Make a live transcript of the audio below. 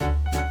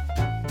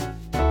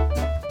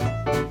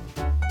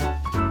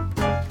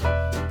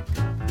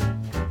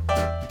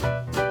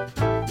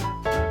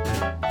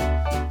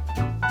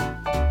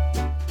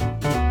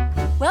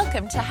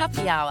Welcome to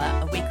Happy Hour,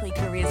 a weekly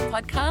careers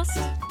podcast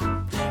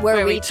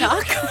Where we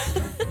talk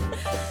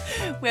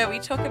where we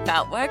talk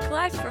about work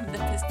life from the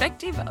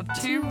perspective of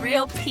two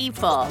real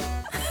people.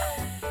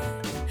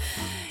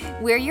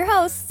 We're your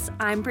hosts.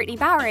 I'm Brittany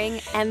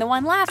Bowering, and the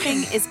one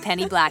laughing is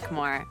Penny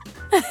Blackmore.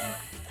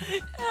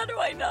 How do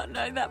I not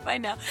know that by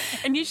now?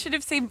 And you should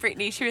have seen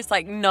Brittany. She was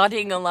like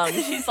nodding along.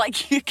 She's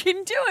like, you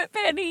can do it,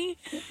 Penny.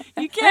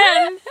 You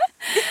can.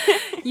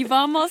 You've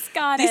almost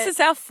got This it. is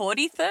our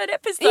 43rd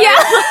episode.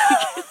 Yeah.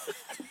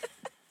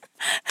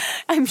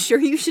 I'm sure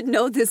you should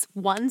know this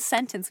one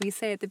sentence we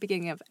say at the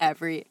beginning of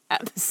every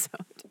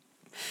episode.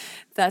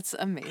 That's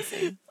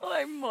amazing. Oh,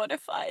 I'm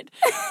mortified.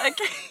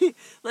 Okay,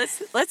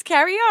 let's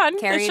carry on.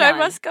 Carry the it show on.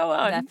 must go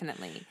on.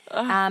 Definitely.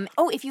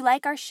 If you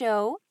like our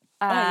show,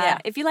 yeah.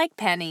 if you like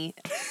Penny,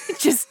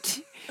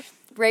 just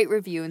rate,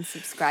 review, and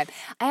subscribe.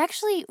 I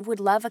actually would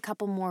love a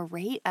couple more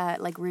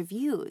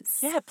reviews.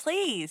 Yeah,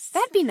 please.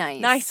 That'd be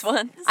nice. Nice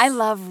ones. I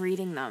love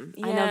reading them.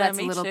 I know Yeah, that's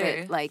a me little too.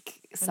 bit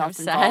like When I'm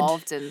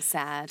self-involved and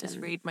sad. Just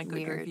and read my good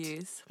weird.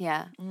 reviews.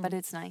 Yeah, but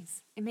it's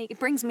nice. It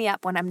brings me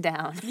up when I'm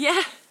down.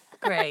 Yeah.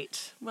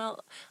 Great.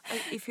 Well,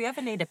 if you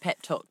ever need a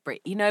pep talk,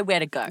 Britt, you know where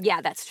to go.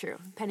 Yeah, that's true.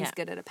 Penny's Yeah.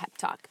 good at a pep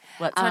talk.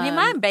 What's on your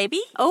mind, baby?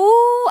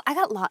 Oh, I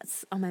got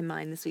lots on my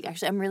mind this week.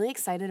 Actually, I'm really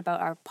excited about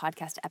our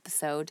podcast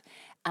episode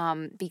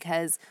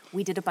because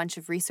we did a bunch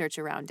of research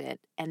around it,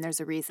 and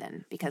there's a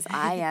reason. Because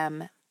I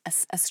am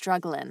a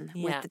struggling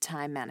Yeah. with the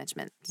time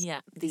management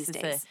these this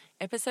days. is an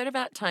episode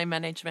about time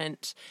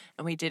management,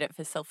 and we did it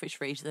for selfish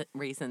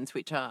reasons,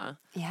 which are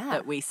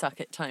that we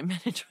suck at time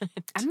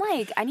management. I'm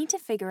like, I need to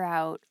figure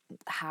out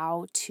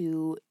how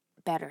to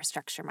better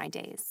structure my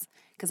days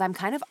because I'm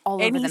kind of all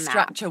over Any the map.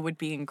 structure would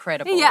be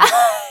incredible. Yeah,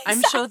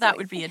 I'm sure that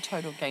would be a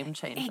total game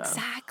changer.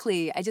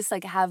 Exactly. I just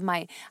have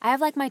my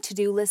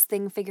to-do list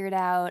thing figured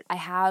out. I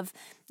have,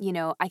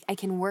 I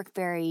can work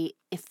very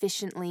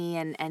efficiently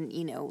and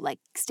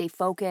stay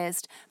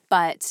focused,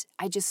 but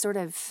I just sort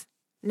of,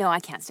 no, I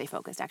can't stay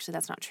focused. Actually,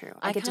 that's not true.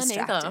 I get can't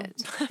distracted.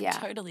 either. Yeah.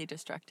 Totally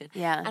distracted.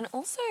 Yeah. And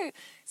also,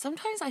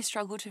 sometimes I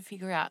struggle to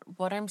figure out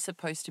what I'm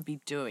supposed to be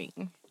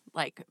doing,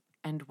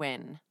 and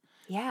when.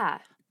 Yeah.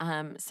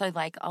 So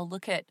I'll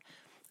look at,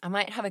 I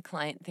might have a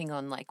client thing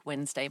on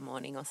Wednesday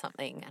morning or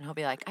something, and I'll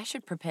be like, I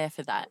should prepare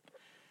for that.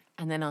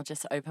 And then I'll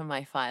just open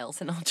my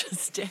files and I'll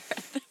just stare at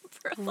them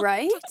for a long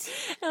Right?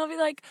 time. And I'll be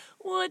like,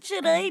 what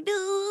should I do?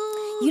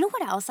 You know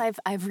what else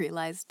I've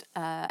realized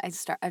I've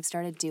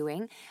started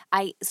doing?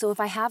 So if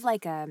I have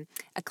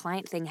a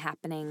client thing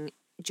happening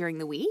during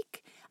the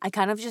week, I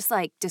kind of just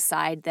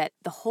decide that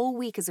the whole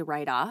week is a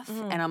write-off,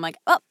 and I'm like,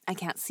 oh, I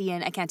can't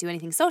do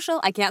anything social,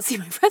 I can't see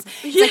my friends.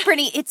 It's like,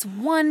 Brittany, it's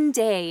one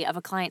day of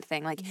a client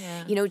thing,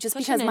 just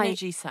Such because an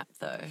energy sap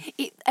though.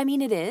 it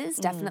is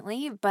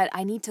definitely, but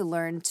I need to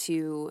learn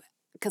to,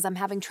 because I'm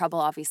having trouble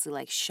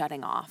obviously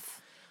shutting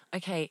off.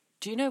 Okay,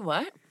 do you know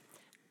what?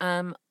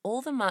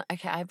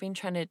 I've been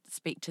trying to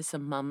speak to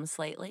some mums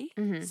lately,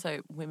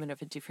 so women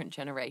of a different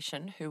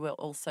generation who are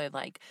also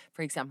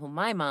for example,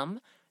 my mum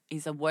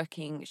is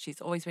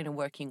she's always been a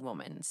working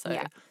woman,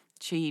 so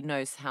she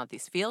knows how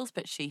this feels,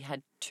 but she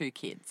had 2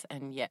 kids,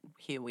 and yet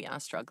here we are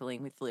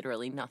struggling with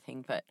literally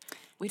nothing, but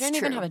we don't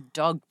even have a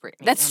dog,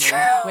 Brittany. That's true.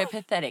 We're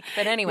pathetic,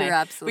 but anyway, You're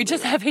absolutely we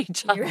just right. have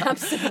each other. You're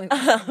absolutely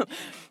right.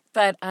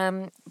 But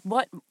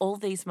what all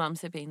these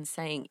mums have been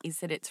saying is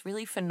that it's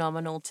really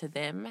phenomenal to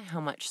them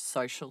how much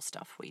social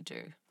stuff we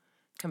do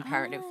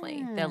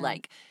comparatively. They're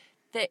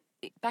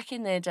back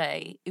in their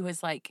day, it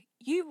was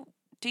you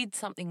did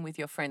something with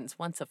your friends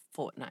once a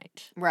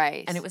fortnight.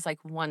 Right. And it was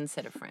one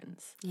set of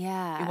friends.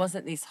 Yeah. It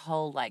wasn't this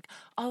whole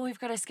we've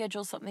got to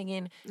schedule something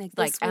in. This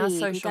Our week, we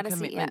social gotta see-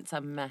 commitments are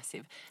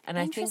massive. And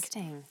I think,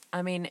 Interesting.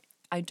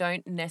 I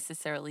don't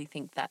necessarily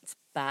think that's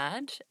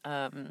bad,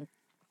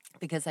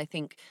 because I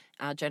think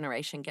our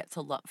generation gets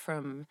a lot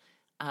from,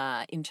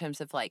 in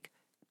terms of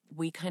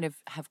we kind of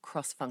have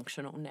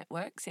cross-functional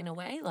networks in a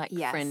way,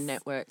 Yes. friend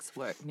networks,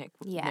 work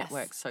Yes.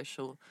 networks,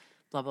 social,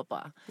 blah, blah,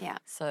 blah. Yeah.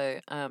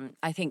 So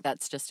I think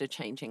that's just a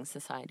changing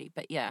society.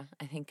 But yeah,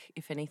 I think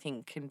if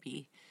anything can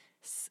be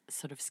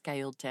sort of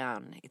scaled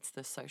down, it's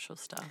the social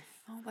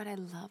stuff. Oh, but I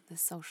love the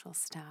social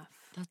stuff.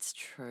 That's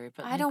true.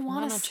 But I don't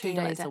wanna 1 or 2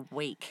 scale it days a down.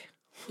 week.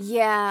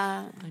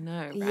 Yeah. I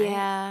know, right?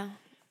 Yeah.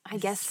 I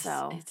guess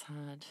so. It's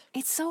hard.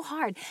 It's so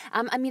hard.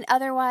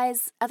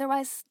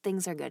 Otherwise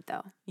things are good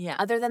though. Yeah.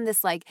 Other than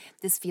this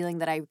this feeling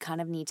that I kind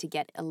of need to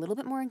get a little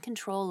bit more in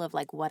control of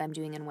what I'm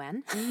doing and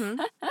when.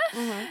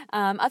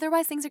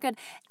 Otherwise things are good.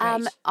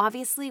 Great.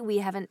 Obviously we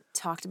haven't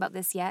talked about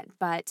this yet,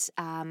 but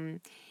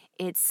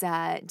it's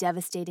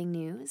devastating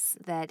news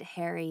that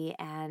Harry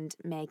and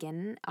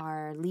Meghan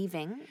are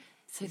leaving.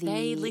 So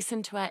they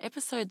listened to our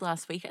episode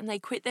last week and they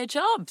quit their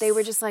jobs. They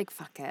were just like,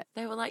 fuck it.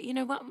 They were like, you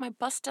know what? My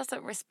boss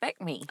doesn't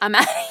respect me. I'm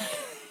out.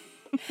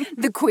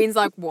 The Queen's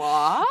like,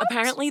 what?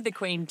 Apparently the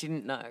Queen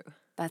didn't know.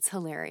 That's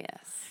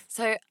hilarious.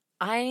 So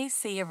I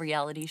see a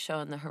reality show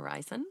on the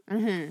horizon.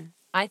 Mm-hmm.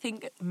 I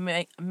think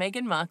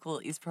Meghan Markle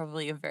is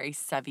probably a very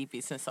savvy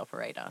business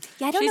operator.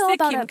 Yeah, I don't She's know the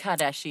about Kim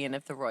Kardashian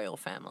of the royal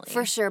family.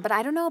 For sure, but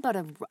I don't know about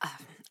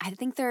I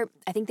think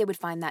they would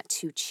find that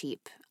too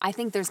cheap. I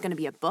think there's going to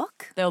be a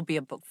book. There'll be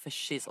a book for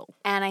shizzle.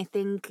 And I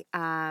think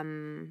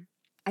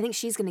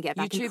she's going to get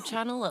back YouTube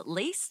channel at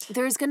least.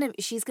 She's just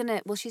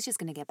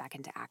going to get back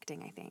into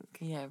acting, I think.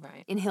 Yeah,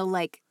 right. And he'll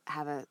like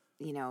have a,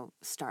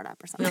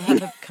 startup or something. He'll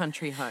have a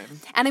country home.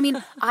 And I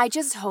mean, I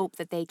just hope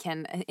that they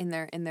can in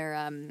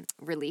their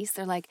release,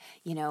 they're like,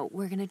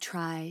 we're going to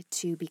try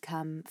to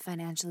become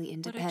financially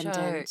independent. What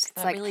a joke. It's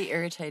that like, really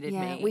irritated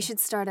me. We should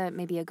start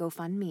maybe a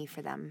GoFundMe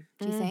for them.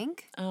 Do you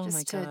think? Oh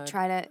just my God. to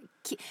try to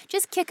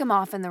just kick them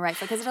off in the right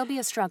foot, because it'll be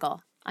a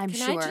struggle. I'm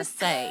sure. Can I just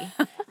say,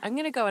 I'm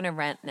going to go on a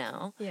rant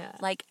now. Yeah.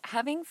 Like,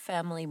 having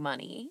family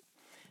money,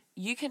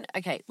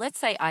 let's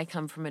say I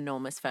come from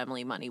enormous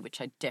family money,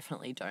 which I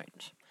definitely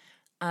don't.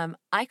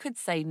 I could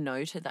say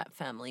no to that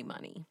family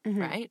money,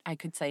 right? I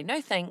could say,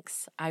 no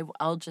thanks,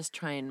 I'll just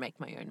try and make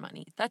my own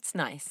money. That's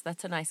nice.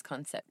 That's a nice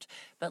concept.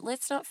 But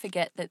let's not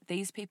forget that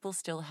these people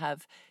still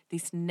have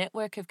this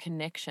network of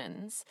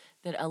connections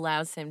that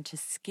allows them to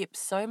skip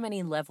so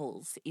many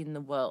levels in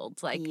the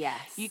world. Like,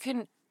 yes. You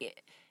can,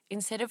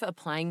 instead of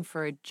applying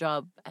for a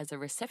job as a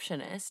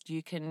receptionist,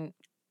 you can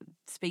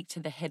speak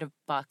to the head of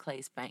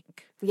Barclays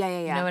Bank.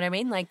 Yeah. You know what I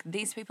mean? Like,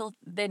 these people,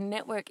 their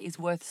network is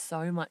worth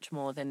so much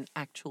more than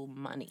actual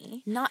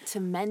money. Not to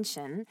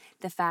mention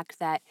the fact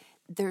that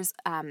there's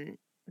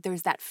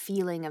that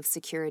feeling of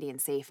security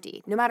and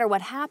safety. No matter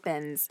what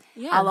happens,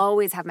 I'll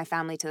always have my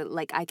family to,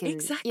 like, I can,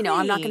 Exactly.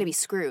 I'm not going to be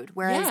screwed.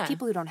 Whereas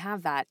people who don't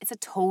have that, it's a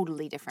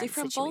totally different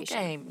situation. Ball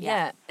game.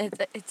 Yeah.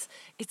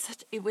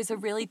 It was a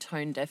really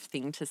tone deaf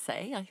thing to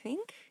say, I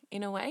think,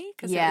 in a way,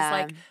 because it was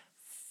like,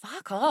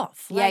 fuck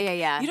off. Like,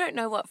 Yeah. You don't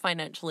know what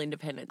financial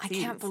independence is. I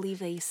can't believe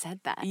that you said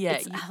that. Yeah.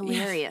 It's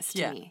hilarious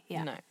to me.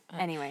 Yeah. No.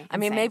 Anyway. I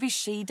mean, maybe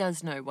she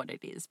does know what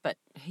it is, but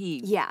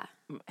he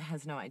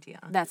has no idea.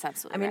 That's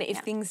absolutely right.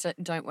 If things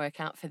don't work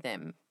out for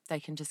them, they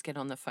can just get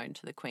on the phone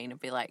to the Queen and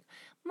be like,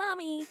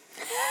 Mommy.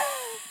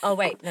 Oh,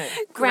 wait, no.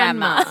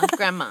 Grandma,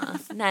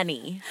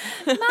 Nanny.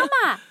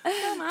 Mama.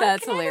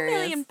 That's can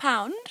hilarious. I have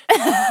 £1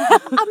 million?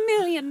 £1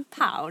 million,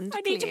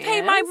 I need to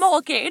pay my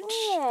mortgage.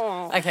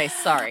 Oh. Okay,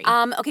 sorry.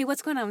 Okay,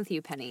 what's going on with you,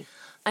 Penny?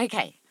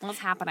 Okay. What's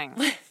happening?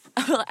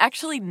 Well,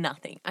 actually,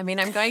 nothing. I mean,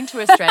 I'm going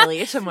to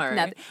Australia tomorrow.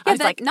 Nothing. I was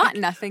like, not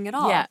nothing at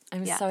all. Yeah,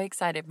 I'm so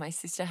excited. My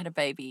sister had a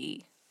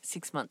baby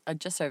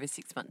just over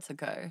 6 months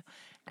ago,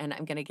 and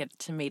I'm going to get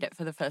to meet it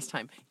for the first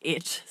time.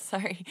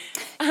 Sorry.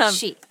 Her.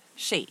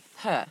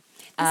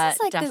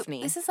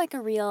 Daphne. This is like a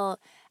real,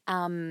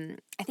 I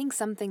think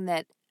something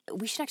that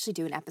we should actually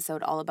do an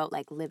episode all about,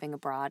 like, living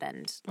abroad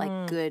and,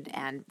 like, good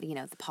and,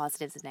 the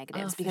positives and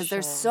negatives, because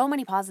there's so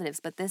many positives,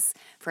 but this,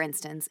 for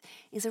instance,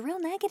 is a real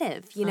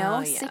negative,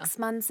 6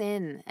 months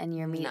in and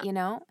you're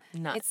No,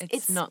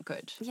 it's not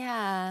good.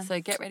 Yeah. So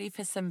get ready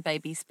for some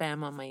baby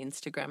spam on my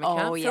Instagram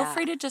account. Feel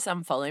free to just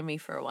unfollow me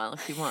for a while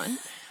if you want.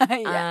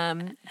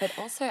 But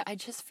also, I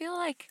just feel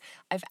like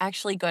I've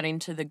actually got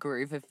into the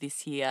groove of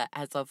this year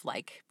as of,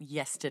 like,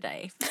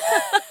 yesterday.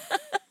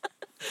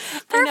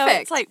 Perfect. I know,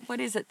 it's like, what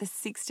is it, the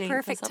 16th?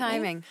 Perfect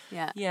timing.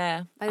 Yeah.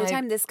 Yeah. By the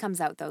time this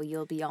comes out, though,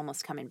 you'll be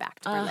almost coming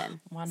back to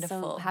Berlin.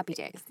 Wonderful. So happy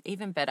days.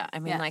 Even better. I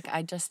mean,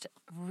 I just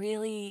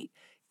really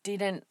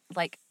didn't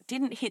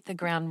hit the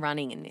ground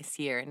running in this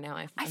year, and now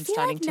I'm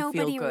starting to feel good.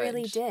 Nobody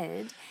really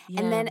did.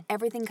 Yeah. And then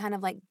everything kind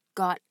of, like,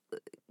 got,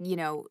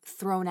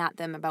 thrown at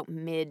them about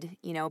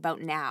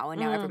about now,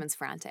 and now everyone's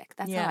frantic.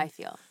 That's how I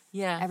feel.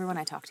 Yeah. Everyone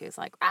I talk to is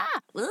like,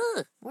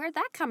 where'd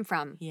that come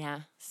from?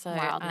 Yeah. So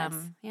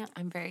I'm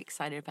very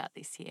excited about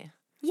this year.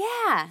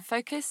 Yeah.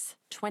 Focus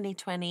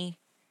 2020,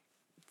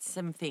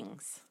 some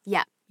things.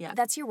 Yeah. Yeah.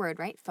 That's your word,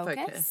 right?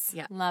 Focus?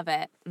 Yeah. Love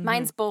it. Mm-hmm.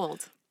 Mine's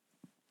bold.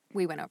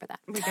 We went over that.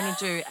 We're going to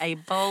do a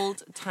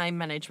bold time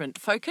management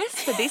focus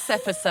for this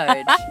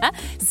episode.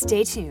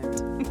 Stay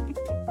tuned.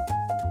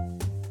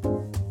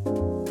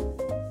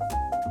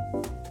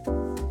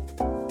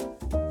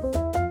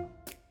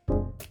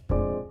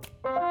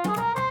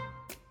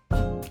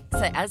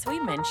 So as we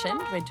mentioned,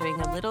 we're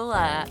doing a little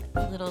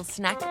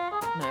snack.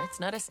 No, it's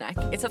not a snack.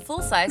 It's a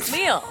full-size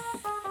meal.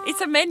 It's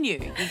a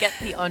menu. You get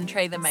the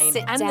entree, the main,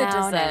 and the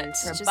dessert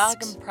for a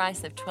bargain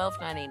price of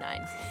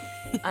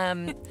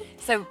 $12.99.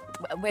 So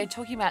we're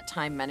talking about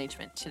time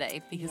management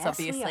today because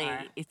obviously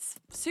it's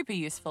super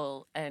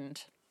useful,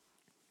 and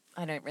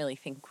I don't really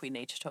think we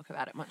need to talk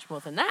about it much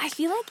more than that. I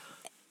feel like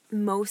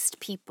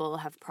most people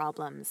have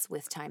problems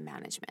with time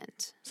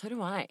management. So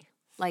do I.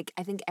 Like,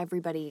 I think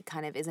everybody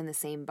kind of is in the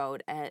same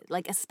boat.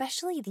 Like,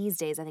 especially these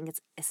days, I think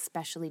it's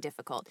especially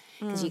difficult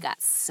because you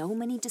got so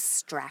many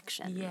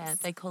distractions. Yeah,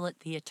 they call it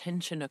the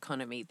attention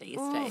economy these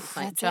days.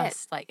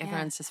 Like,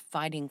 everyone's just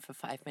fighting for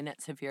 5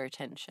 minutes of your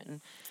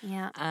attention.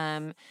 Yeah.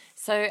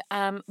 So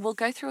we'll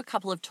go through a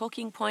couple of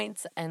talking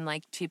points and,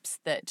 like, tips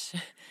that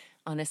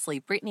honestly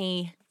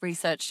Brittany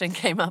researched and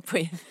came up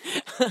with.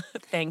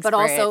 Thanks, But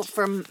Britt.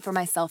 also for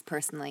myself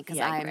personally, because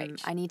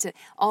I need to,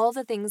 all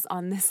the things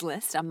on this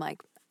list, I'm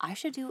like, I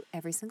should do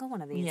every single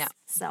one of these. Yeah.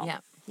 So,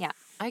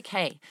 Yeah.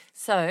 Okay,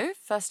 so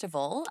first of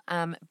all,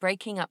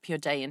 breaking up your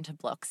day into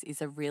blocks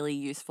is a really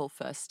useful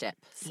first step.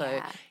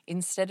 So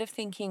instead of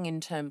thinking in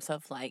terms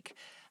of like,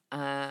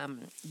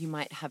 you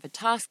might have a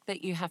task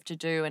that you have to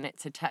do and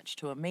it's attached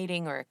to a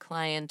meeting or a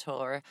client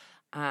or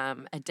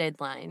a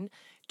deadline.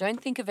 Don't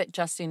think of it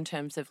just in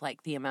terms of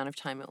like the amount of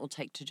time it will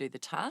take to do the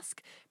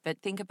task, but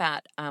think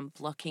about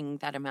blocking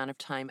that amount of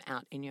time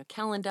out in your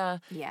calendar.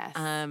 Yes.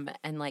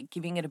 And like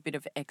giving it a bit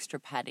of extra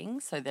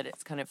padding so that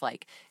it's kind of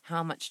like,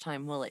 how much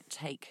time will it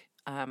take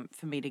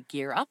for me to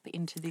gear up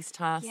into this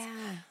task?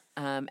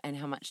 Yeah. And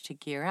how much to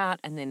gear out,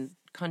 and then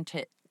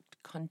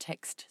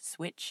context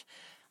switch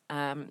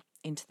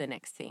into the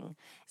next thing.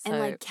 So, and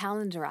like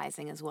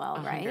calendarizing as well,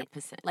 100%, right?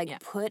 Like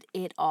put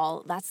it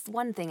all. That's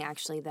one thing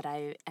actually that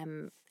I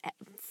am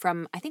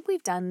from. I think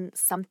we've done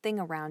something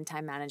around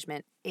time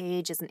management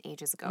ages and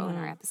ages ago in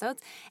our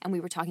episodes, and we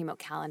were talking about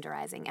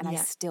calendarizing, and I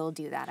still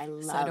do that. I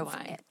love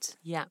it.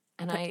 Yeah,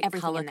 and I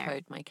color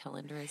code my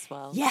calendar as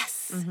well.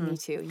 Yes, me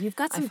too. You've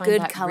got some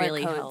good color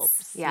really codes.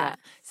 Helps. Yeah.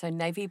 So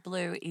navy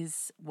blue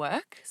is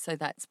work, so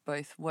that's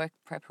both work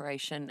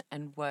preparation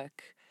and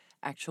work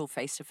actual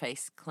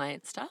face-to-face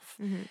client stuff.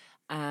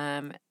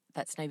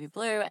 That's navy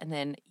blue. And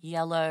then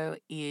yellow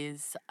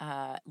is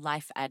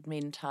life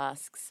admin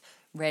tasks.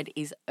 Red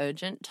is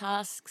urgent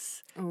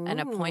tasks and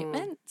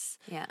appointments.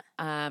 Yeah.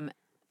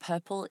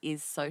 Purple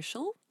is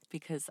social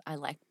because I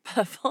like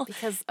purple.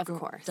 Because, of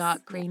course.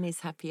 Dark green is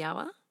happy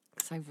hour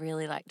because I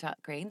really like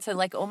dark green. So,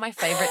 like, all my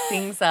favorite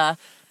things are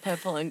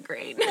purple and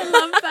green. I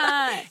love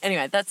that.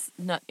 Anyway, that's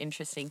not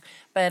interesting.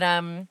 But,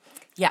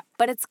 yeah.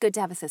 But it's good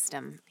to have a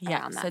system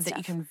around that so that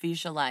you can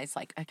visualize,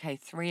 like, okay,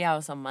 3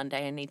 hours on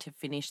Monday, I need to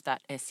finish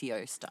that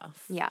SEO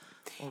stuff. Yeah.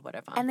 Or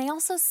whatever. And they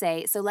also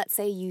say, so let's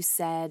say you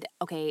said,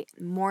 okay,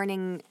 the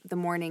morning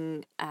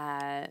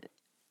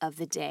of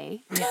the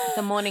day. Yeah,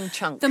 the morning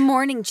chunk. The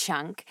morning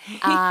chunk.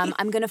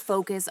 I'm going to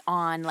focus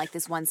on like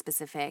this one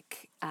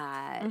specific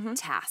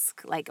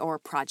task, like, or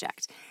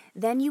project.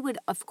 Then you would,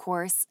 of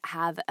course,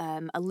 have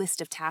a list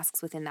of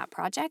tasks within that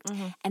project.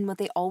 And what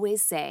they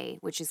always say,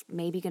 which is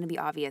maybe going to be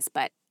obvious,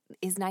 but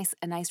is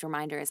a nice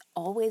reminder, is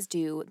always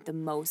do the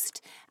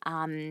most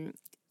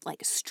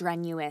like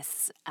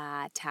strenuous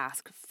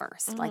task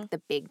first, like the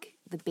big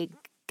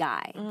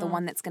guy, the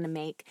one that's going to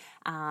make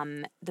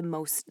the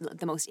most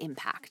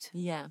impact.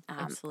 Yeah,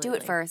 absolutely. Do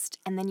it first,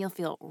 and then you'll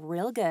feel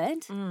real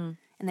good, and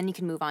then you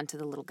can move on to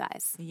the little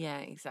guys. Yeah,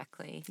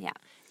 exactly. Yeah.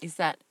 Is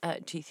that?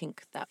 Do you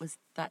think that was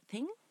that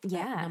thing?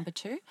 Yeah. Number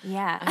 2.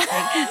 Yeah.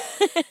 Okay.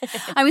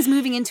 I was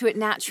moving into it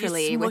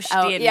naturally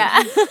without. In.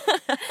 Yeah.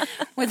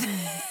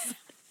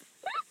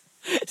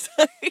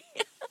 Sorry.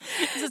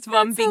 This is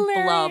one big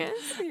blob.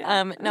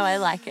 Yeah. No, I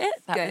like it.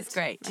 That Good. was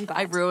great.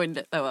 I ruined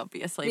it though,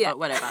 obviously, but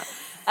whatever.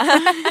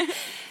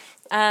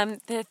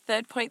 The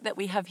third point that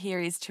we have here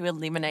is to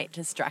eliminate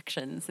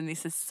distractions, and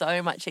this is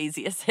so much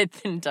easier said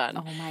than done.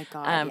 Oh my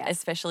God, yes.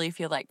 Especially if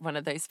you're like one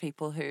of those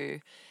people who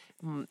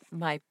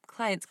my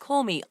clients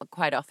call me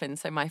quite often,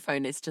 so my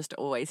phone is just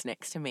always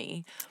next to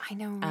me. I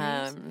know,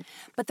 right?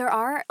 But there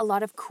are a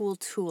lot of cool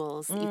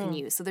tools that you can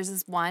use. So there's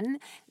this one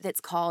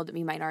that's called,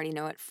 you might already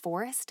know it,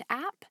 Forest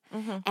app.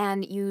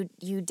 And you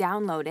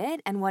download it,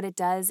 and what it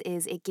does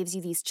is it gives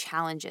you these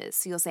challenges.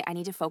 So you'll say, I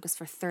need to focus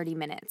for 30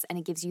 minutes, and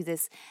it gives you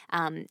this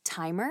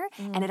timer,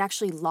 and it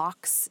actually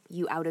locks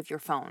you out of your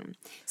phone.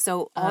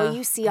 So all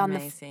you see on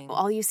the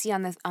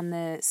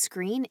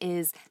screen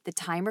is the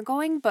timer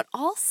going, but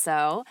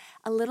also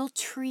a little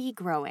tree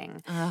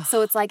growing.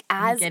 So it's like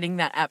I'm getting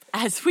that app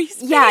as we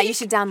speak. Yeah, you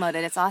should download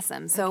it. It's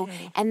awesome. So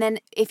and then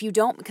if you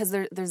don't, because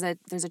there's a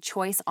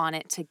choice on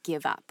it to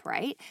give up,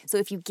 right? So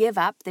if you give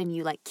up, then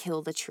you like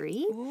kill the tree.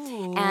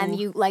 Ooh. And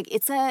you like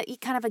it's a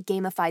kind of a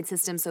gamified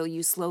system, so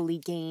you slowly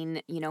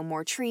gain,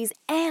 more trees.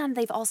 And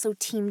they've also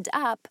teamed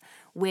up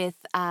with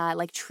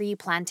like tree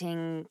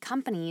planting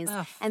companies,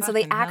 and so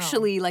they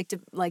actually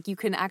you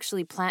can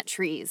actually plant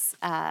trees.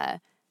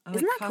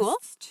 Isn't that cool?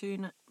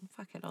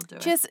 Fuck it, I'll do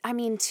it.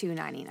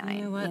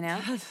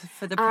 $2.99.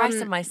 For the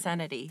price of my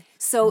sanity.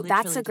 So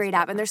that's a great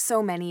app, and there's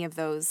so many of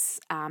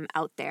those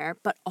out there.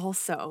 But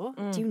also,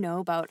 do you know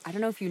about? I don't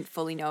know if you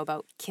fully know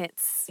about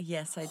Kit's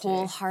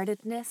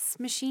wholeheartedness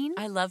machine.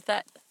 I love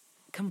that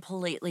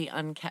completely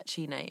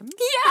uncatchy name.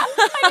 Yeah.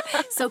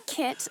 So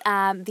Kit,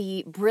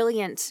 the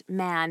brilliant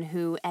man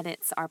who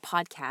edits our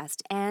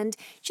podcast, and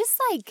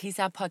just like he's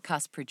our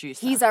podcast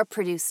producer. He's our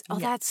producer. Oh,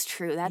 that's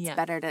true. That's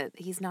better to.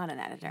 He's not an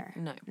editor.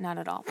 No, not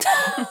at all.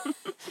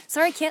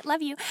 Sorry, Kit.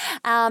 Love you.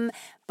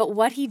 But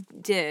what he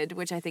did,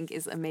 which I think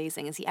is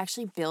amazing, is he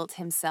actually built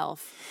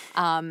himself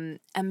a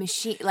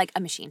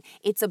machine.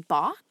 It's a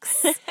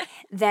box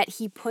that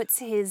he puts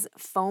his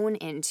phone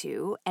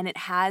into, and it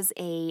has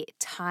a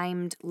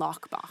timed lock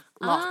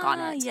on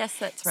it. Yes,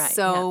 that's right.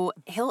 So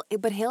he'll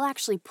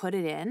actually put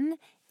it in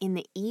in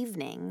the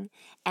evening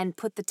and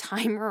put the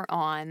timer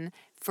on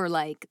for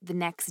like the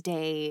next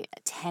day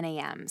 10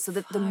 a.m. so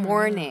that the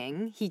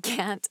morning he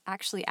can't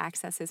actually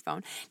access his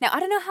phone. Now, I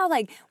don't know how,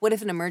 like, what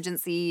if an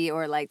emergency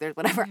or like there's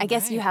whatever. I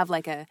guess you have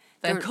like a...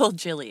 They're called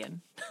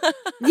Jillian.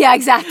 Yeah,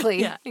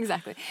 exactly. Yeah.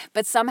 Exactly.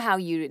 But somehow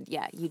you'd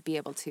be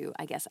able to,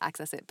 I guess,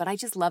 access it. But I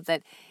just love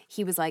that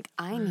he was like,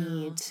 I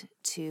need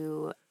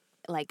to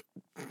like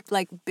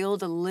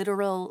build a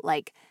literal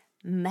like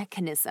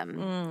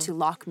mechanism to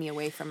lock me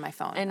away from my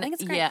phone. And I think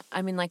it's great. yeah,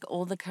 I mean, like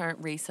all the current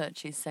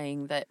research is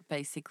saying that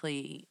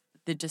basically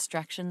the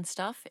distraction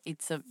stuff,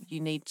 you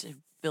need to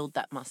build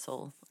that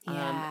muscle.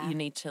 Yeah. You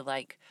need to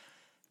like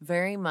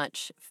very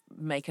much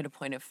make it a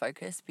point of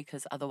focus,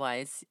 because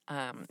otherwise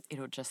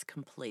it'll just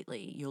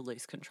completely, you'll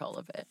lose control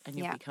of it and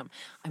you'll become,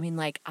 I mean,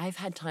 like I've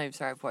had times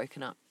where I've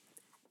woken up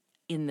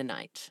in the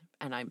night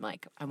and I'm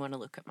like, I want to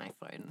look at my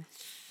phone.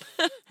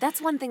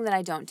 That's one thing that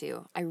I don't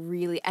do. I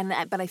really,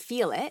 but I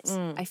feel it.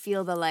 I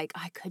feel the like,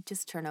 I could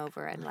just turn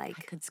over and like.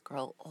 I could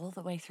scroll all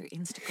the way through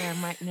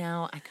Instagram right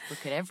now. I could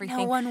look at everything.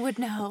 No one would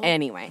know.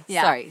 Anyway,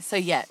 sorry. So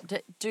yeah,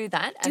 do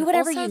that. Do and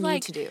whatever also, you like,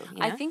 need to do. You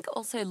know? I think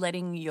also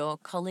letting your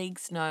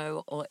colleagues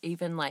know, or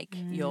even like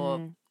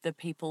the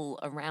people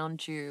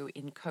around you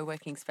in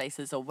co-working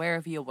spaces or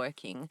wherever you're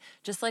working,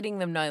 just letting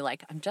them know,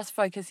 like, I'm just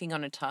focusing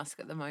on a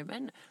task at the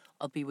moment.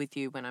 I'll be with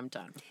you when I'm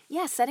done.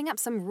 Yeah, setting up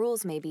some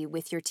rules maybe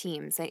with your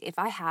team. Say if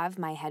I have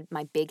my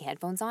big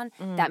headphones on,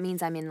 that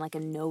means I'm in like a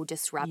no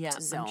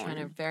disrupt zone. I'm trying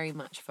to very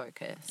much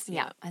focus.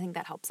 Yeah, I think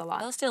that helps a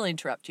lot. I'll still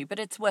interrupt you, but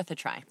it's worth a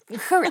try.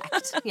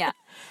 Correct. Yeah.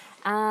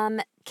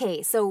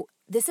 Okay, so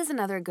this is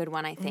another good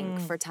one, I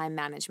think, for time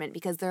management,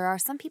 because there are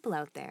some people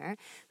out there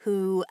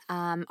who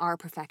are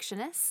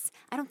perfectionists.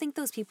 I don't think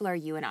those people are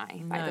you and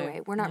I, by the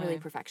way. We're not really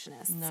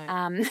perfectionists.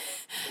 No.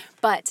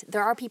 But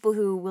there are people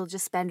who will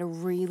just spend a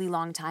really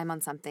long time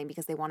on something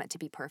because they want it to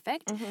be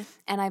perfect.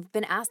 And I've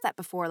been asked that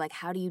before, like,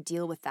 how do you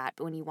deal with that?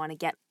 But when you want to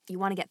get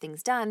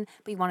things done,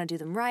 but you want to do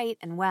them right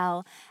and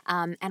well.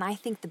 And I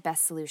think the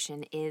best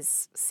solution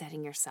is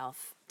setting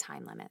yourself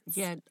time limits.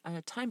 Yeah,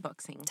 time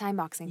boxing. Time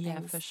boxing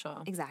things. Yeah, for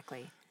sure.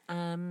 Exactly.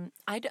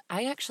 I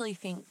actually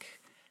think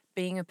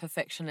being a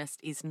perfectionist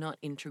is not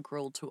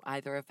integral to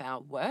either of our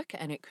work,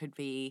 and it could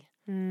be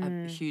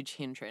a huge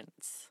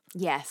hindrance.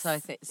 Yes.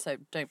 So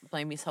don't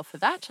blame yourself for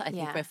that. I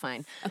think we're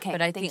fine. Okay.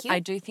 But I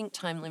do think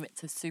time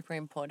limits are super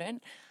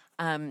important.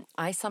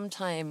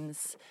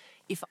 Sometimes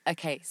if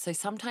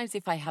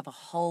I have a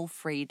whole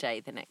free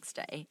day the next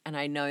day and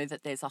I know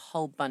that there's a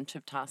whole bunch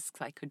of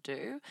tasks I could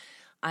do,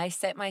 I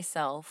set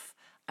myself.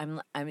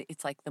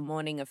 It's like the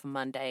morning of a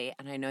Monday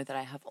and I know that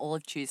I have all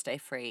of Tuesday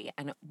free.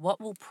 And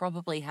what will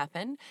probably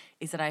happen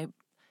is that I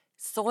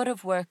sort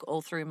of work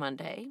all through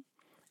Monday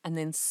and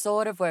then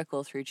sort of work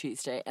all through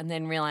Tuesday and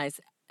then realize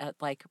at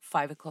like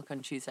 5:00 on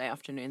Tuesday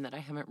afternoon that I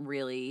haven't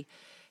really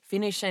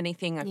finished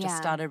anything. I've just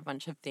started a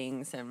bunch of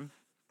things. And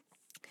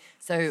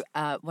so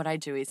what I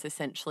do is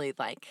essentially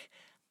like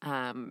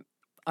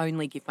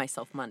only give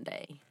myself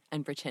Monday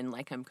and pretend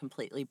like I'm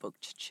completely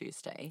booked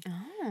Tuesday.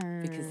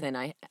 Because then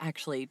I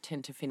actually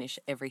tend to finish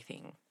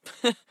everything.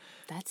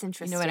 That's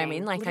interesting. You know what I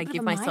mean? Like I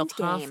give myself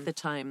half the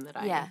time that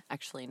I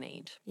actually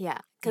need. Yeah.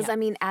 Because I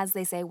mean, as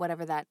they say,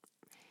 whatever that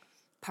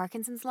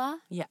Parkinson's law,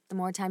 the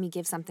more time you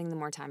give something, the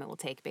more time it will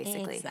take,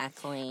 basically.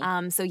 Exactly.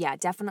 So yeah,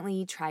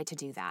 definitely try to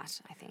do that,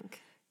 I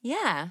think.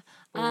 Yeah.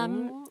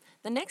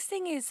 The next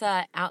thing is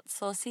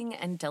outsourcing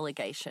and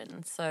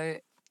delegation. So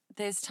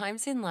there's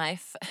times in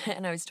life,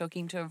 and I was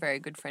talking to a very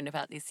good friend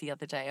about this the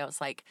other day. I was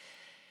like,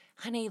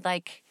 honey,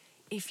 like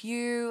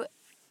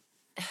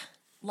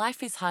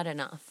life is hard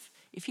enough.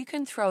 If you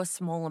can throw a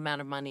small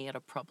amount of money at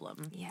a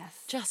problem,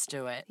 just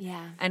do it.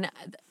 Yeah. And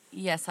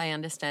yes, I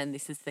understand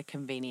this is the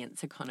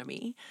convenience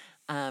economy.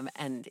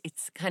 And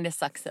it's kind of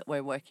sucks that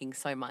we're working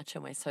so much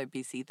and we're so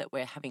busy that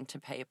we're having to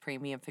pay a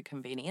premium for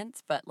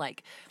convenience. But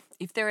like,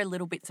 if there are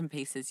little bits and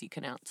pieces you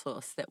can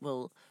outsource that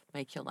will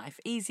make your life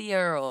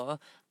easier, or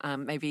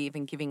maybe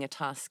even giving a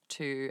task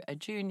to a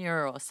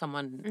junior or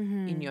someone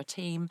in your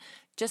team,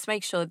 just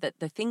make sure that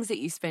the things that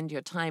you spend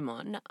your time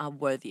on are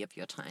worthy of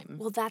your time.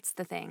 Well, that's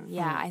the thing.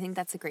 Yeah, I think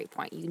that's a great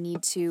point. You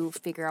need to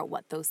figure out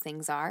what those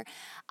things are.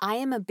 I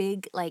am a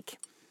big,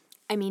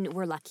 I mean,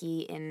 we're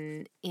lucky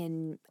in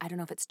I don't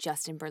know if it's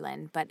just in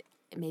Berlin, but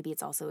maybe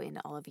it's also in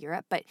all of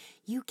Europe, but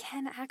you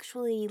can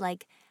actually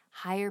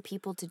hire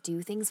people to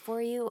do things for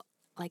you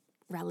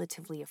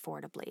relatively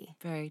affordably.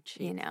 Very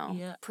cheap. You know,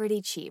 yeah.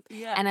 Pretty cheap.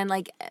 Yeah. And then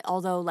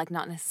although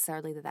not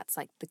necessarily that's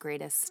the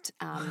greatest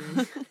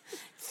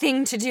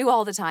thing to do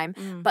all the time,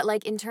 but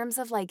in terms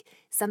of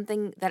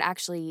something that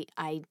actually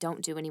I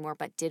don't do anymore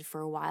but did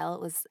for a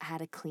while,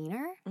 had a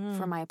cleaner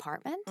for my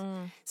apartment.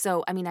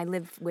 So I mean, I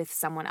live with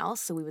someone else,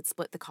 so we would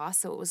split the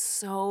cost, so it was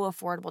so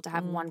affordable to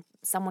have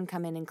someone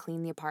come in and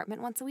clean the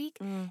apartment once a week,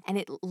 and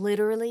it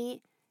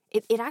literally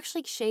it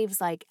actually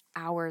shaves like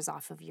hours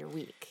off of your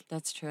week.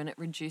 That's true, and it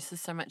reduces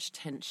so much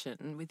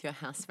tension with your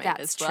housemate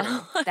That's as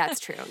well. true. That's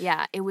true.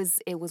 Yeah, it was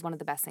one of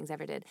the best things I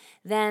ever did.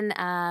 Then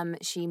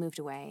she moved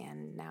away,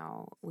 and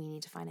now we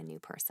need to find a new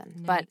person.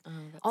 But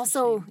that's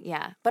also,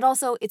 yeah, but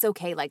also it's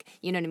okay. Like,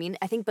 you know what I mean?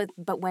 I think,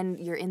 but when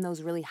you're in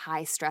those really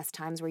high stress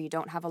times where you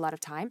don't have a lot of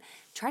time,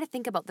 try to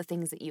think about the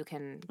things that you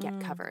can get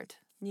covered,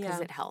 because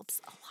it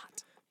helps a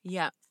lot.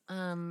 Yeah.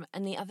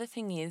 And the other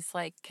thing is,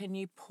 like, can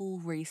you pool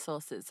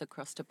resources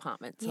across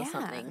departments or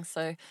something?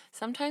 So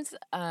sometimes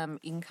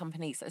in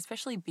companies,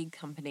 especially big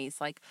companies,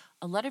 like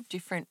a lot of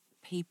different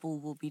people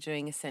will be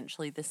doing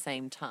essentially the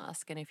same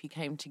task. And if you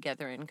came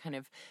together and kind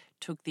of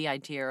took the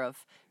idea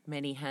of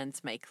many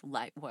hands make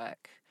light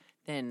work,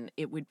 then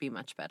it would be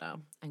much better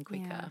and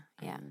quicker.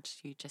 And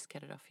you just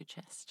get it off your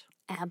chest.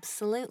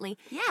 Absolutely.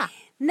 Yeah.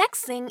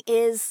 Next thing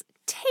is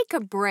take a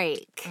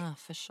break. Oh,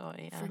 for sure,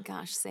 yeah. For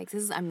gosh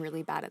sakes, I'm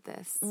really bad at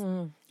this.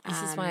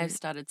 This is why I've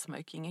started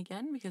smoking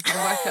again, because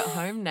I work at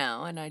home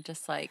now and I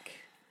just like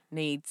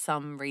need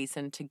some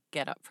reason to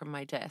get up from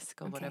my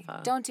desk or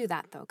whatever. Don't do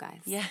that though,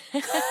 guys. Yeah.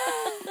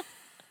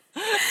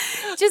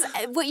 Just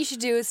what you should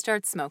do is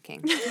start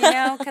smoking,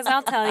 because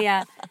I'll tell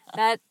you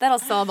that'll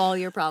solve all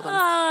your problems.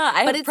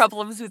 I have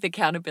problems with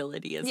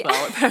accountability as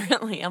well,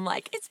 apparently. I'm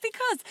like, it's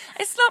because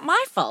it's not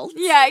my fault.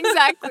 Yeah,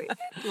 exactly.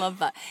 Love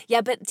that.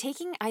 Yeah, but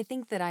I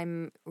think that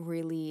I'm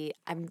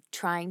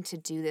trying to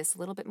do this a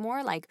little bit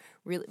more. Like,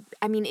 really,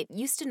 I mean, it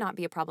used to not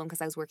be a problem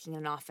because I was working in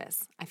an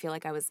office. I feel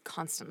like I was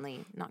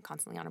not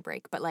constantly on a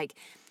break, but like,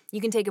 you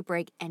can take a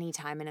break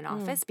anytime in an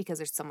office because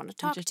there's someone to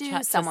talk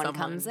to, someone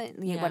comes in,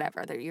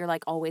 whatever. You're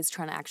like always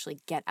trying to actually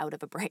get out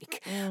of a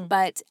break.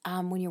 But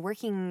when you're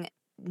working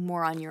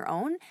more on your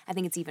own, I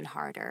think it's even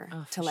harder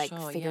to like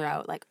figure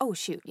out like, oh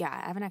shoot,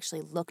 I haven't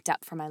actually looked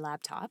up from my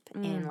laptop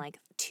in like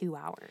 2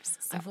 hours.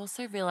 So. I've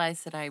also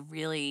realized that I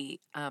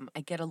really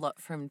I get a lot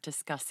from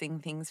discussing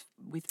things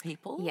with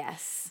people.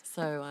 Yes.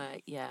 So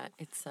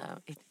it's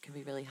it can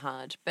be really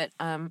hard. But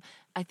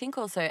I think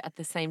also at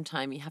the same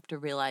time you have to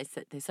realize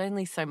that there's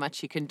only so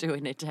much you can do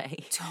in a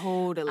day.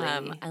 Totally.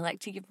 I like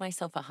to give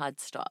myself a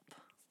hard stop,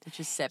 which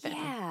is 7.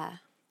 Yeah.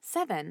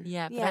 7.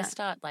 Yeah, but I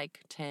start like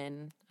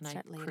 10 and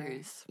I later.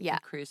 Cruise. Yeah. I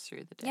cruise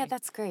through the day. Yeah,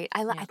 that's great.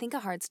 I think a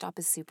hard stop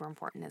is super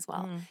important as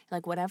well.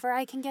 Like, whatever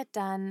I can get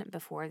done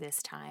before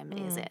this time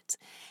is it.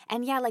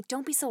 And yeah, like,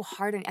 don't be so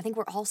hard on, I think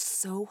we're all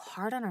so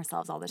hard on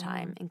ourselves all the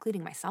time,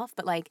 including myself,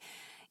 but like,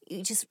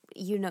 you just,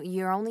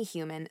 you're only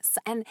human.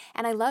 And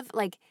I love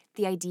like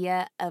the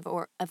idea of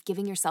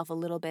giving yourself a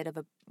little bit of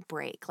a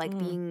break, like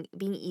being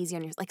easy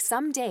on yourself. Like,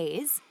 some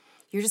days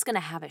you're just going to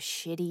have a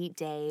shitty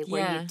day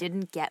where you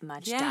didn't get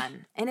much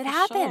done. And it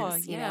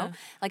happens, you know?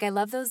 Like, I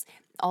love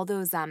all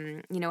those,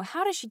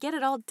 how does she get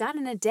it all done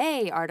in a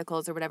day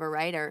articles or whatever,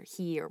 right? Or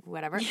he or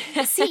whatever.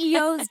 The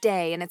CEO's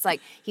day. And it's like,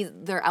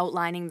 they're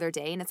outlining their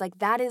day. And it's like,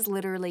 that is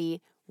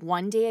literally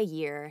one day a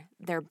year,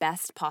 their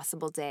best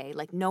possible day.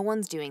 Like, no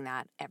one's doing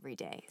that every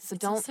day. So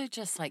it's also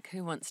just like,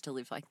 who wants to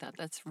live like that?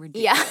 That's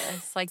ridiculous. Yeah.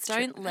 Like,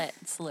 don't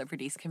let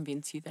celebrities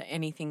convince you that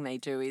anything they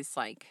do is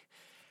like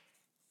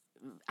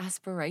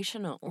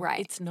aspirational.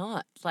 Right. It's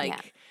not.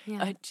 Like,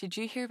 did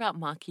you hear about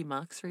Marky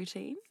Mark's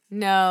routine?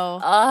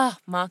 No.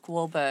 Mark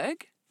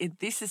Wahlberg.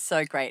 This is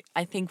so great.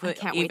 I think we'll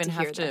even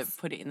have to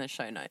put it in the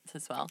show notes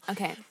as well.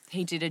 Okay.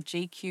 He did a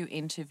GQ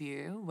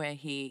interview where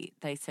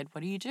they said,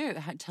 what do you do?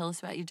 Tell us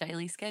about your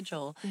daily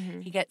schedule.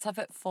 He gets up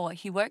at 4.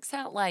 He works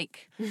out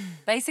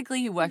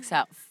basically he works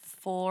out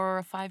 4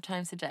 or 5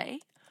 times a day.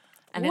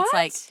 And it's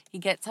like, he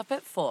gets up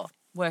at 4,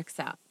 works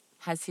out,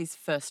 has his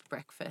first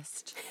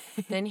breakfast.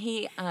 Then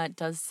he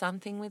does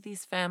something with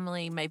his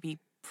family, maybe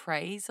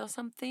prays or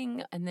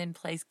something, and then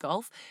plays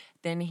golf.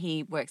 Then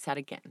he works out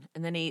again,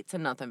 and then he eats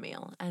another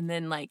meal. And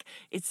then, like,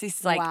 it's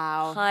this, like,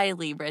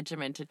 highly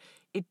regimented.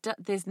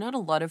 There's not a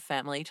lot of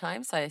family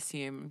time, so I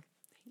assume...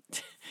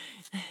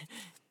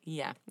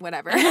 Yeah.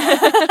 Whatever.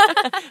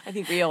 I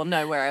think we all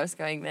know where I was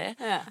going there.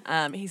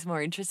 Yeah. He's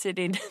more interested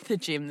in the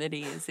gym than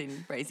he is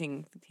in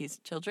raising his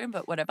children,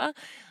 but whatever.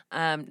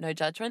 No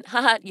judgment.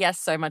 Yes,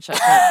 so much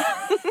judgment.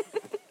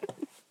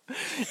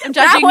 I'm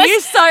judging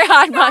you so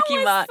hard,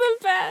 Marky Mark. The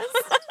best.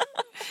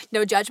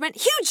 No judgment.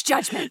 Huge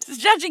judgment.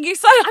 Just judging you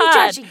so hard.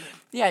 I'm judging you.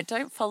 Yeah,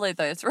 don't follow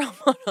those role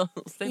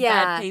models. They're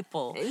bad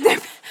people.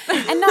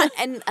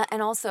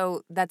 And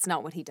also, that's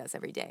not what he does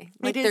every day.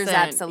 Like, It there's isn't.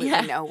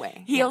 absolutely no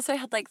way. He also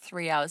had like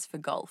 3 hours for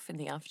golf in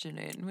the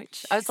afternoon,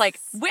 which I was like,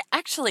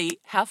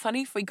 how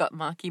funny if we got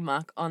Marky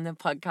Mark on the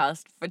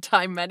podcast for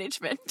time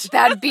management.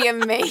 That'd be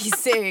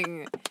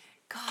amazing.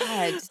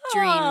 God,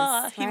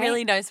 dreams. He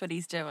really knows what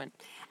he's doing.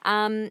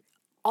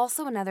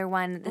 Also, another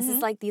one, this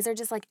is like, these are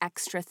just like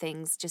extra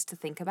things just to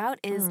think about,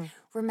 is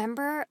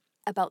remember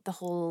about the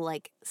whole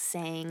like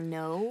saying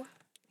no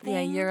thing?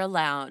 Yeah, you're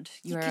allowed.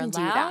 You're can allowed.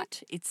 do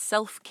that. It's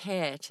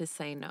self-care to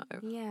say no.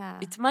 Yeah.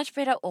 It's much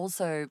better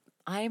also.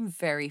 I am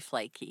very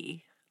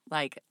flaky.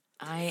 Like,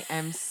 I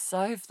am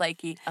so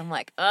flaky. I'm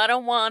like, I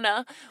don't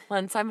wanna.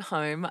 Once I'm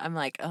home, I'm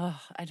like, oh,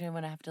 I don't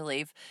want to have to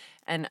leave.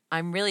 and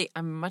I'm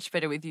much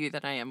better with you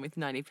than I am with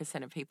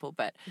 90% of people,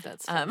 but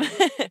That's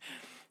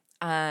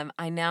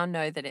I now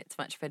know that it's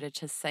much better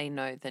to say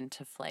no than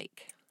to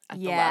flake at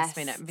the Yes, last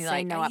minute and be say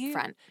like, no are up you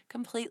front.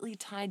 completely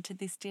tied to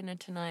this dinner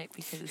tonight?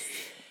 Because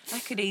I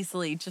could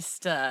easily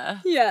just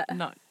Yeah.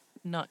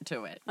 not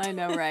do it. I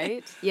know,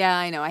 right? Yeah,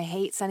 I know. I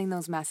hate sending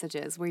those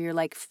messages where you're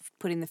like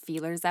putting the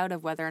feelers out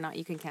of whether or not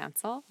you can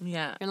cancel.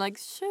 Yeah. You're like,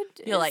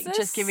 You're like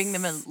just giving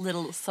them a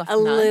little soft a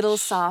nudge. little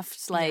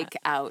soft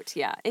out.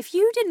 Yeah. If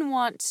you didn't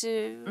want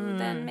to,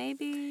 then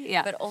maybe.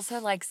 Yeah. But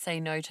also like say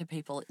no to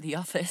people at the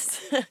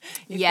office. If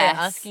Yes.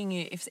 they're asking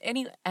you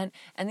and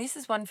this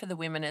is one for the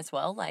women as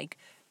well, like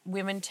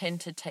women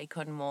tend to take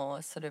on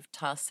more sort of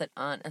tasks that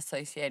aren't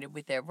associated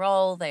with their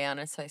role. They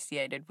aren't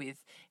associated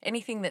with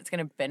anything that's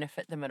going to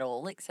benefit them at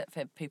all, except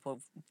for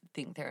people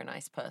think they're a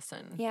nice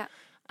person. Yeah.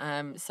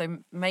 So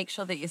make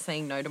sure that you're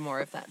saying no to more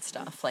of that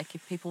stuff. Like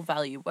if people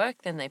value work,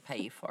 then they pay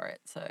you for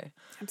it. So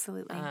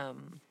Absolutely.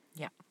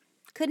 yeah.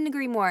 Couldn't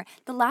agree more.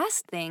 The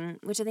last thing,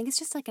 which I think is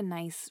just like a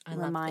nice I love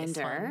this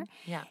reminder, one.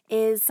 Yeah.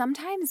 is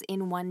sometimes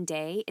in one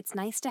day, it's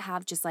nice to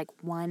have just like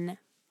one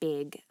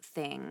big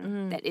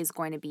thing that is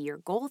going to be your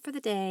goal for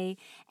the day.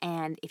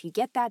 And if you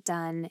get that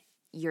done,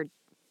 you're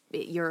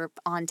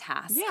on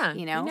task. Yeah,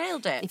 you know, you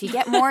nailed it. If you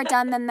get more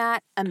done than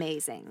that,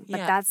 amazing. But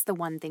Yeah. that's the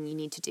one thing you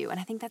need to do. And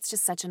I think that's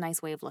just such a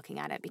nice way of looking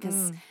at it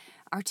because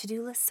our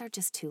to-do lists are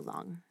just too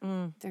long.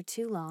 They're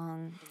too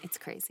long. It's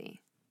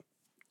crazy.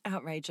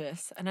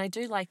 Outrageous. And I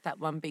do like that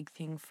one big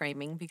thing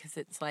framing because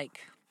it's like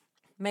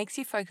makes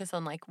you focus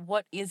on like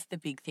what is the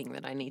big thing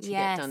that I need to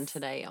get done Yes.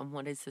 today and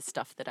what is the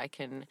stuff that I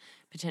can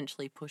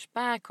potentially push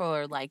back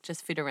or like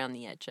just fit around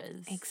the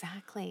edges.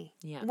 Exactly.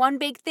 Yeah. One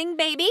big thing,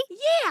 baby.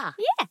 Yeah.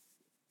 Yeah.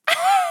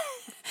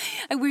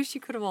 I wish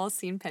you could have all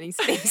seen Penny's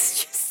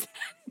face just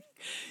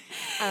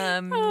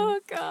Oh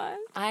God.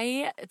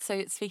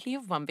 So speaking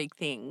of one big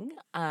thing,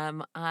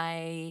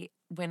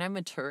 when I'm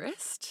a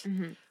tourist,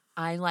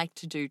 I like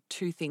to do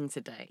 2 things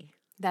a day.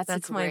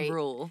 That's my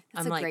rule.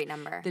 That's I'm a like, great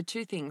number. the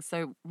 2 things.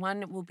 So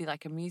one will be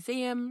like a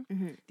museum.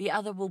 The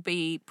other will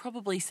be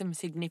probably some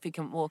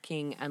significant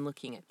walking and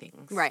looking at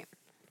things. Right.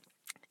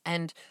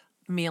 And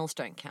meals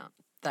don't count.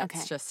 That's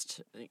Okay.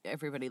 just,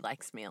 everybody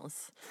likes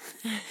meals.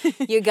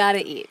 You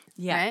gotta eat.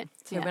 Yeah. Right?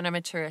 So when I'm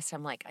a tourist,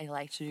 I'm like, I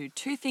like to do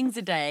 2 things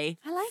a day.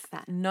 I like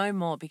that. No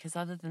more, because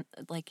other than,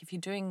 like, if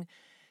you're doing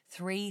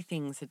 3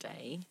 things a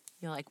day,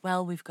 you're like,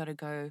 well, we've got to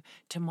go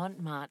to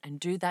Montmartre and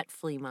do that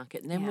flea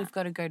market. And then we've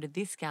got to go to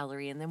this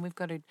gallery. And then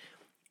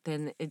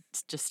then it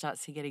just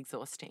starts to get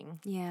exhausting.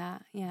 Yeah,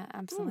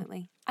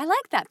 absolutely. I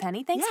like that,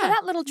 Penny. Thanks for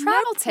that little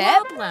travel no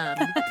tip. Problem.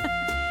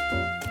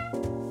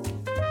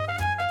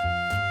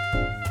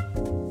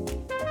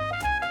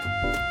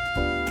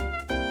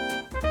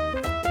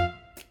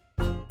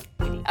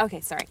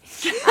 Okay, sorry.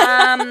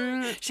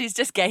 She's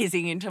just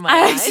gazing into my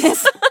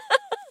eyes.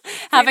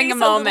 Having a Brittany's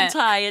moment. a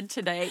little tired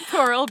today.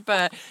 Poor old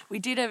Bert. We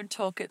did a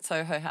talk at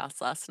Soho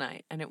House last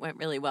night and it went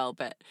really well,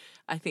 but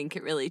I think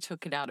it really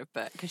took it out of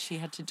Bert because she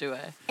had to do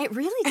It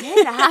really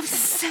did, I have to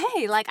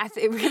say. Like,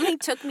 it really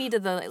took me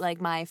to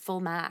my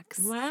full max.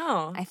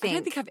 Wow. I don't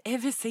think. think I've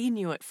ever seen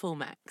you at full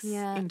max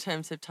Yeah. in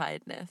terms of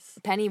tiredness.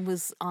 Penny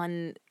was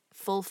on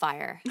full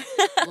fire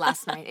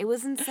last night. It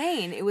was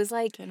insane. It was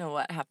like Don't know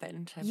what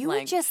happened. you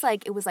were just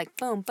like, it was like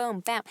boom, boom,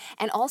 bam.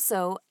 And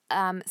also,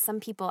 some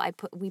people,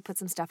 we put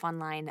some stuff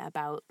online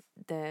about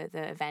the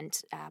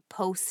event,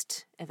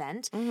 post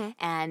event,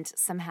 and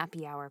some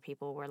happy hour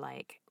people were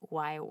like,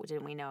 why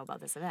didn't we know about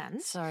this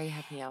event? Sorry,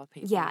 happy hour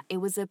people. Yeah, it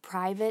was a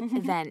private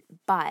event,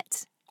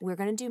 but we're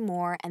going to do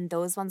more, and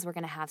those ones we're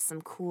going to have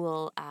some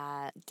cool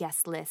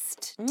guest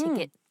list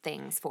ticket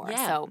things for.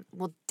 Yeah. So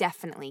we'll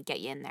definitely get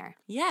you in there.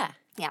 Yeah.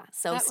 Yeah,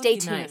 so That stay would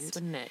be tuned. nice,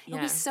 wouldn't it? It'll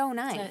be so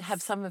nice. To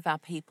have some of our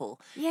people.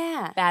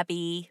 Yeah.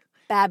 Babby.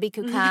 Babby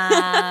could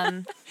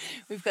come.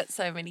 We've got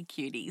so many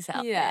cuties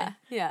out Yeah, there.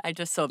 yeah. I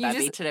just saw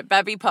Babby today.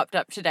 Babby popped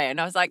up today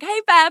and I was like,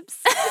 hey, Babs.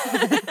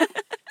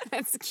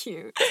 That's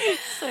cute.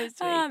 So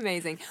sweet.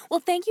 Amazing. Well,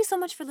 thank you so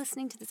much for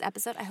listening to this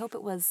episode. I hope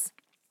it was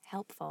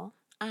helpful.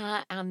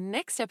 Our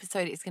next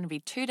episode is going to be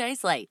 2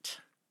 days late.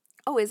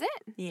 Oh, is it?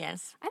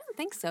 Yes. I don't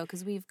think so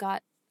because we've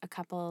got a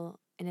couple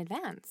in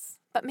advance.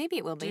 But maybe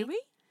it will be. Do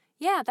we?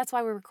 Yeah, that's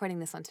why we're recording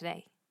this one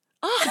today.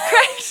 Oh,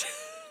 great.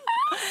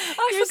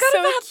 I You're forgot so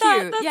about that.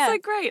 cute. That's Yeah. so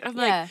great. I'm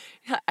Yeah.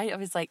 like, I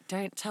was like,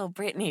 don't tell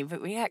Brittany,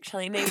 but we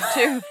actually need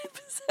 2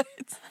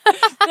 episodes.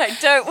 I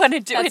don't want to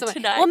do it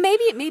tonight. Well,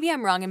 maybe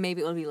I'm wrong and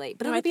maybe it'll be late.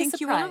 But No, it'll I be a think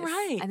you are surprise.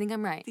 right. I think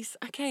I'm right.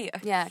 Okay.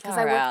 Yeah, 'cause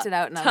far I worked out. it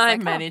out and I was Time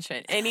like, oh.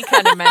 management, any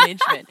kind of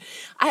management.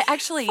 I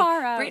actually,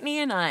 Far out. Brittany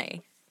and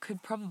I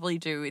could probably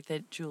do with a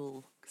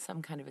dual,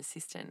 some kind of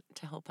assistant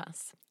to help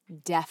us.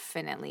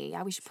 Definitely.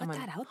 Yeah, we should Someone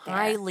put that out there.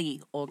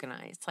 highly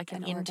organized, like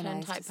an An intern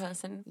organized type assistant.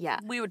 person. Yeah.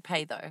 We would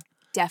pay though.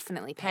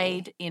 Definitely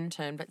Paid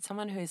intern, but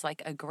someone who's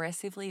like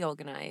aggressively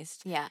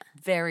organized, Yeah.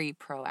 very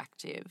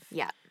proactive,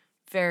 Yeah.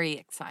 very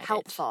excited,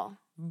 Helpful.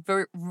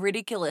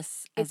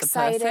 ridiculous as a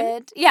person.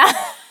 Excited. Yeah.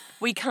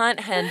 We can't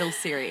handle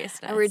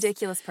seriousness. A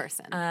ridiculous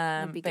person.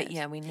 Would be But good.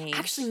 yeah, we need.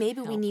 Actually,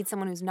 maybe we help. need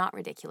someone who's not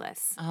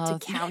ridiculous Oh, to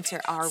counter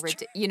our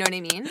you know what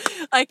I mean?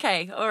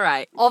 Okay, all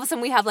right. All of a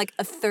sudden we have like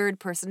a third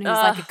person who's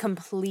like a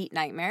complete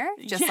nightmare,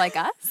 just like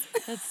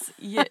us.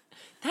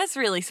 That's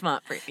really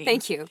smart, Brittany.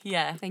 Thank you.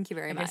 Yeah. Thank you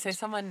very Okay, much. so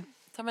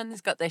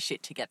someone's got their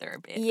shit together a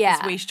bit. 'Cause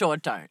Yeah. we sure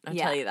don't. I'll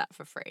Yeah. tell you that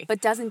for free. But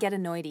doesn't get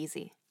annoyed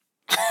easy.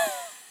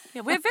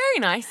 Yeah, we're very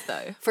nice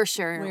though. For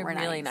sure, We're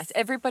really nice.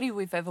 Everybody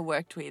we've ever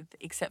worked with,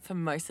 except for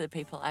most of the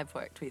people I've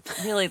worked with,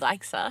 really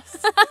likes us.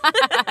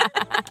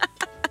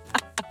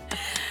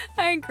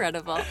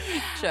 Incredible.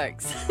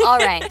 Jokes. All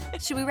right.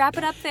 Should we wrap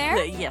it up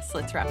there? Yes,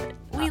 let's wrap it.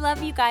 We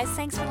love you guys.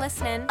 Thanks for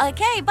listening.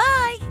 Okay,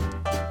 bye.